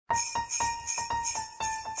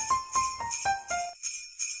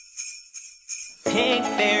Pink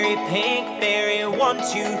fairy, 1, 2,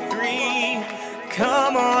 3.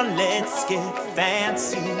 Come on, let's get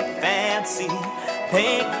fancy, fancy.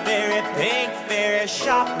 Pink fairy,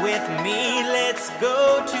 shop with me. Let's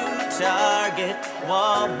go to Target,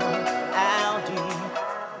 Walmart, Aldi.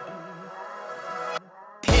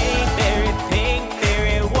 Pink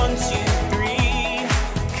fairy, 1, 2, 3.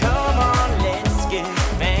 Come on, let's get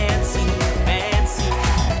fancy, fancy.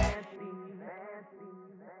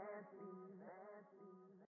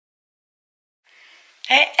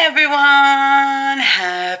 Hey everyone,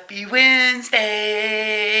 happy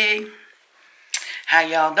Wednesday. How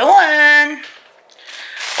y'all doing?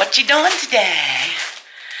 What you doing today?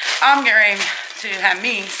 I'm going to have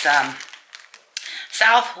me some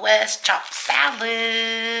Southwest chopped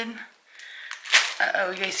salad.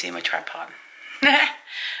 Uh-oh, you guys see my tripod. I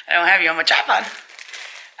don't have you on my tripod.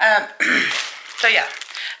 So yeah,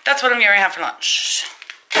 that's what I'm going to have for lunch.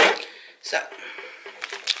 So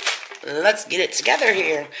let's get it together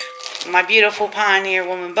here. My beautiful Pioneer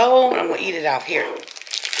Woman bowl. I'm going to eat it out here.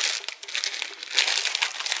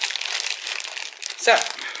 So,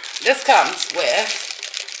 this comes with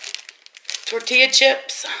tortilla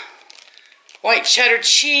chips, white cheddar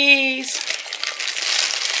cheese,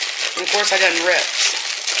 and of course I done ripped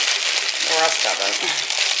the rest of it.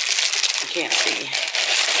 You can't see.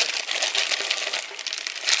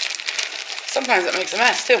 Sometimes it makes a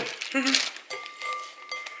mess too.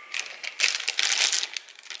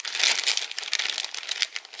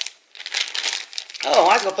 Oh,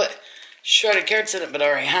 I was going to put shredded carrots in it, but it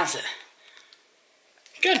already has it.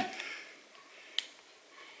 Good.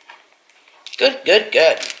 Good.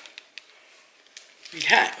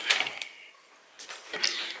 Okay.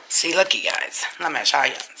 See, look you guys. Let me show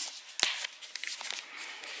you.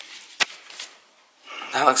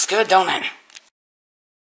 That looks good, don't it?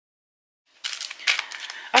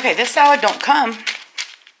 Okay, this salad don't come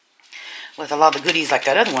with a lot of the goodies like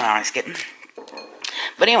that other one I was getting.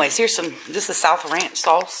 But anyways, here's some, this is South Ranch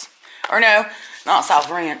sauce. Or no, not South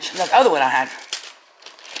Ranch. The other one I had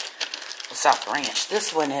was South Ranch.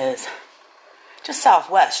 This one is just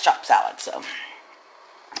Southwest chopped salad, so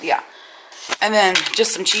yeah. And then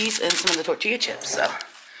just some cheese and some of the tortilla chips, so.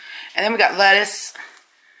 And then we got lettuce,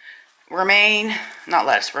 romaine,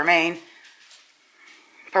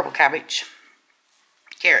 purple cabbage,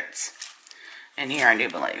 carrots, and here I do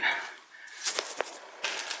believe.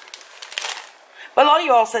 But a lot of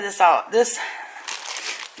you all said that this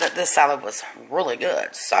salad was really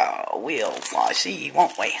good. So we'll see,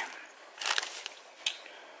 won't we?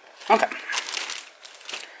 Okay.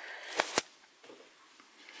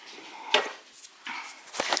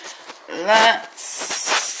 Let's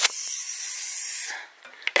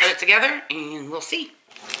put it together and we'll see.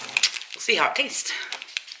 We'll see how it tastes.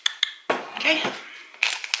 Okay.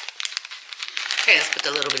 Okay, let's put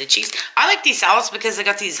a little bit of cheese. I like these salads because they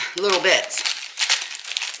got these little bits.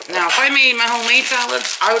 Now, if I made my homemade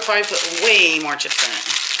salads, I would probably put way more chips in it.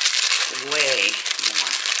 Way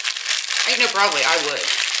more. No, probably, I would.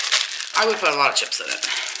 I would put a lot of chips in it.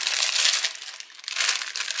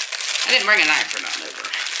 I didn't bring a knife for nothing over.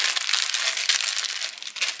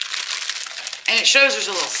 And it shows there's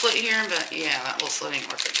a little slit here, but yeah, that little slit ain't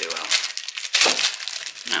working too well.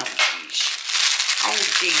 Oh, geez. Oh,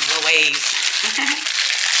 geez, Louise.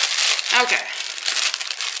 Okay.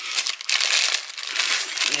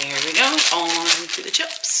 There we go, on to the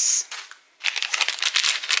chips.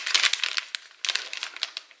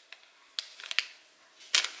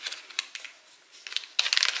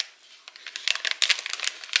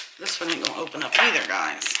 This one ain't gonna open up either,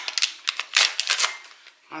 guys.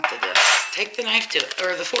 I'll have to just take the knife to it,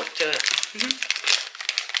 or the fork to it.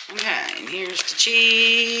 Okay, and here's the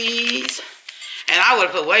cheese. And I would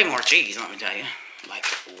have put way more cheese, let me tell you. Like,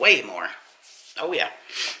 way more. Oh, yeah.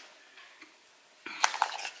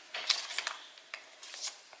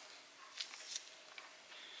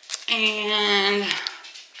 And,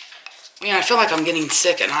 yeah, I feel like I'm getting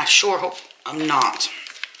sick, and I sure hope I'm not.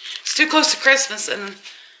 It's too close to Christmas, and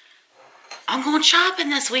I'm going shopping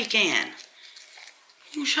this weekend.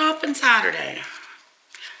 I'm shopping Saturday.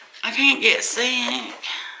 I can't get sick.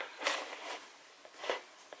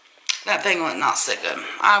 That thing went not sit good.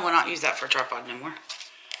 I will not use that for a tripod anymore.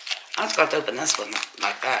 I just got to open this one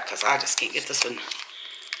like that, because I just can't get this one.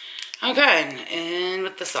 Okay, and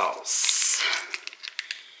with the sauce.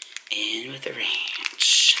 In with the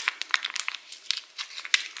ranch.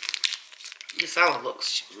 This salad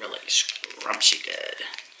looks really scrumptious good.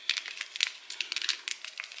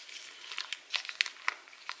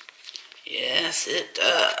 Yes, it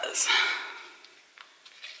does.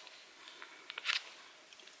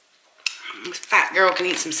 This fat girl can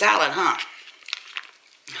eat some salad, huh?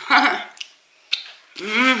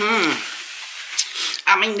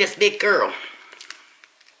 I mean, this big girl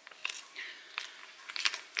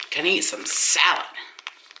can eat some salad.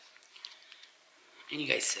 And you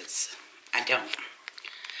guys says, I don't.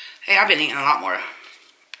 Hey, I've been eating a lot more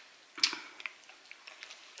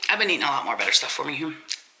better stuff for me here.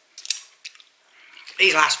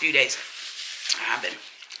 These last few days. I've been.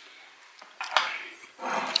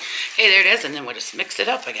 Hey, there it is, and then we'll just mix it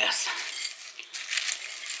up, I guess.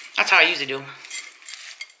 That's how I usually do them.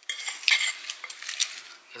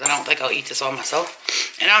 Because I don't think I'll eat this all myself.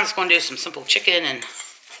 And I'm just going to do some simple chicken and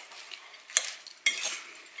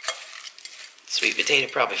sweet potato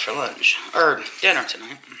probably for lunch. Or dinner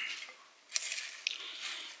tonight.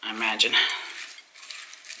 I imagine.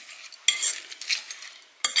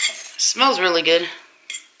 Smells really good.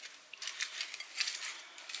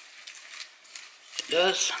 It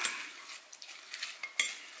does.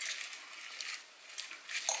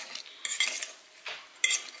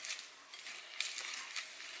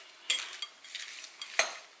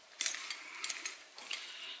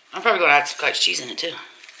 I'm probably going to add some cottage cheese in it too.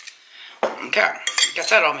 Okay, got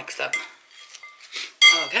that all mixed up.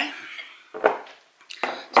 Okay.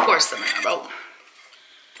 Let's pour some in our bowl.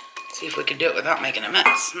 See if we can do it without making a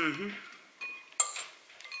mess.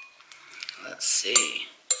 Let's see.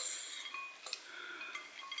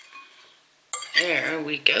 There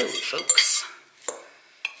we go, folks.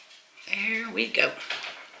 There we go.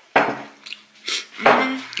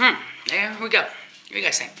 There we go. What do you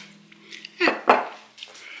guys think?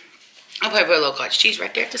 I'll probably put a little cottage cheese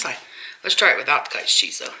right there at the side. Let's try it without the cottage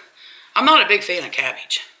cheese, though. I'm not a big fan of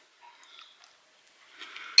cabbage.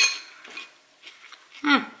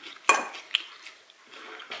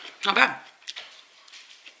 Not bad.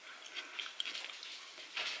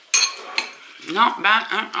 Not bad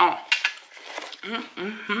at all.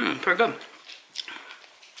 Pretty good.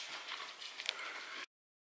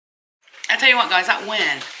 I tell you what, guys, that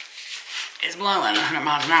wind is blowing 100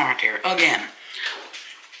 miles an hour out here again.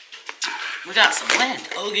 We got some wind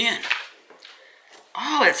again.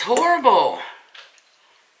 Oh, it's horrible.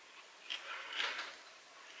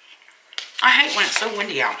 I hate when it's so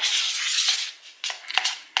windy out.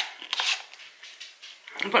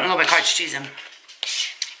 I'm putting a little bit of cottage cheese in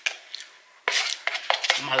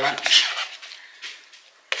my lunch.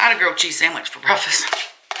 I had a grilled cheese sandwich for breakfast.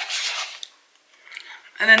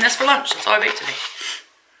 And then this for lunch. That's all I ate today.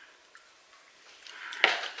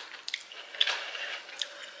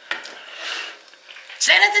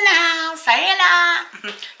 Santa's in the house.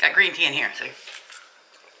 Santa. Got green tea in here, see?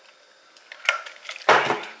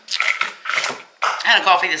 I had a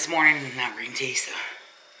coffee this morning and now green tea, so.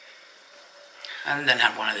 And then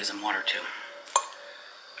had one of these in water, too.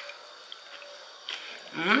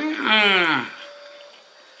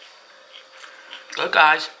 Good,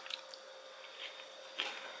 guys.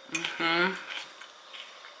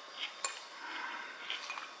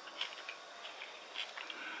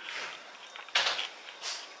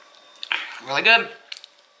 Really good.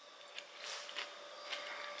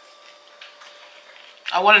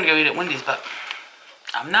 I wanted to go eat at Wendy's, but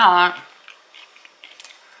I'm not.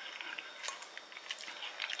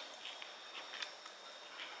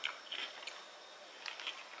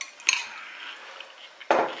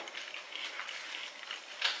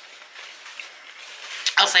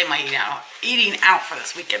 I'll save my eating out for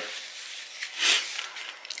this weekend.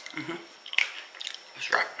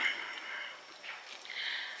 That's right.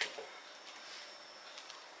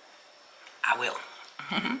 I will.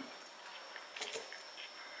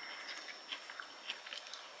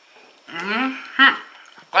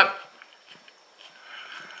 Good.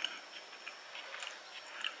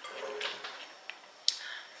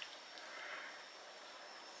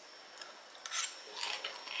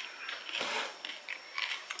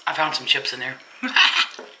 I found some chips in there.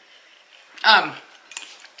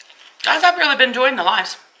 Guys, I've really been enjoying the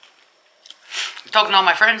lives. I'm talking to all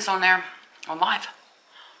my friends on there on live.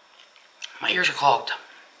 My ears are clogged.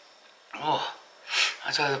 Oh,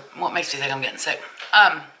 that's what makes me think I'm getting sick.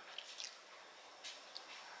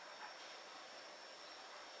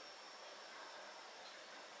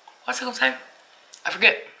 What's I gonna say? I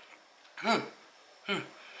forget. Oh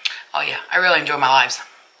yeah, I really enjoy my lives.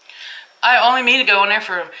 I only mean to go on there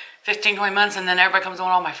for 15, 20 months, and then everybody comes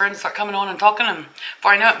on, all my friends start coming on and talking, and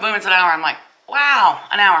before I know it, boom, it's an hour. I'm like, wow,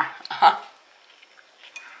 an hour.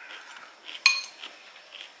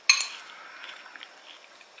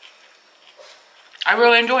 I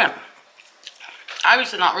really enjoy it. I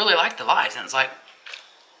used to not really like the lives, and it's like,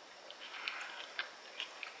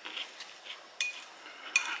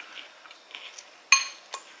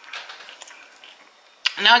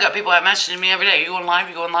 Now I got people that messaging me every day. You going live?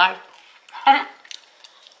 You going live? I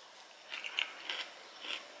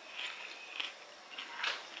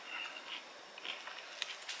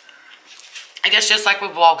guess just like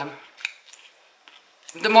with vlogging.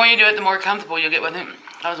 The more you do it, the more comfortable you get with it.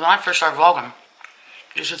 That was when I first started vlogging.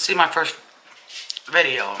 You should see my first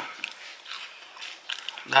video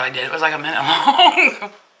that I did. It was like a minute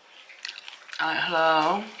long.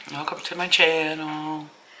 Hello, welcome to my channel.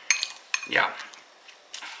 Yeah.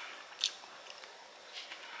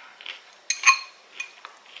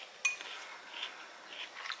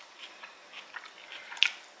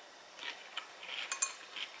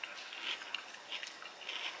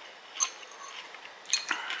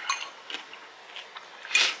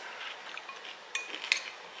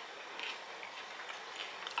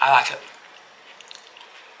 I like it.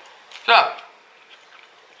 So,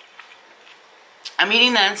 I'm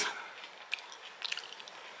eating this.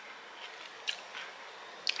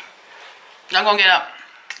 I'm gonna get up,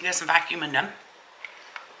 get some vacuuming done.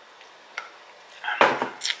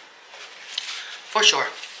 For sure.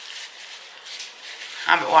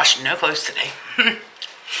 I've been washing no clothes today.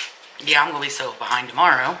 Yeah, I'm gonna be so behind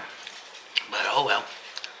tomorrow. But oh well.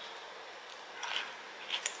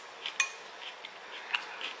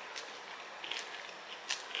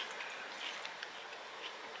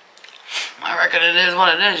 I reckon it is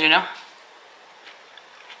what it is, you know.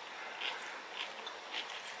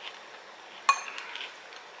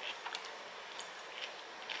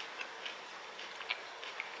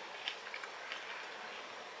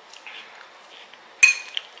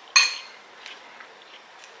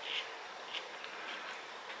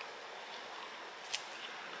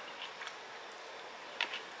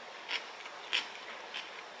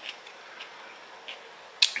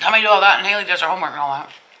 Time I do all that and Haley does her homework and all that.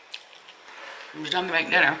 It's time to make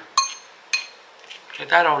dinner. Get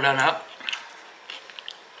that all done up.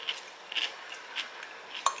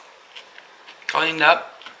 Cleaned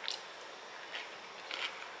up.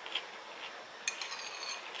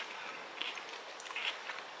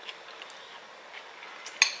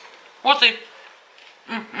 We'll see.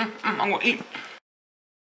 I'm gonna eat.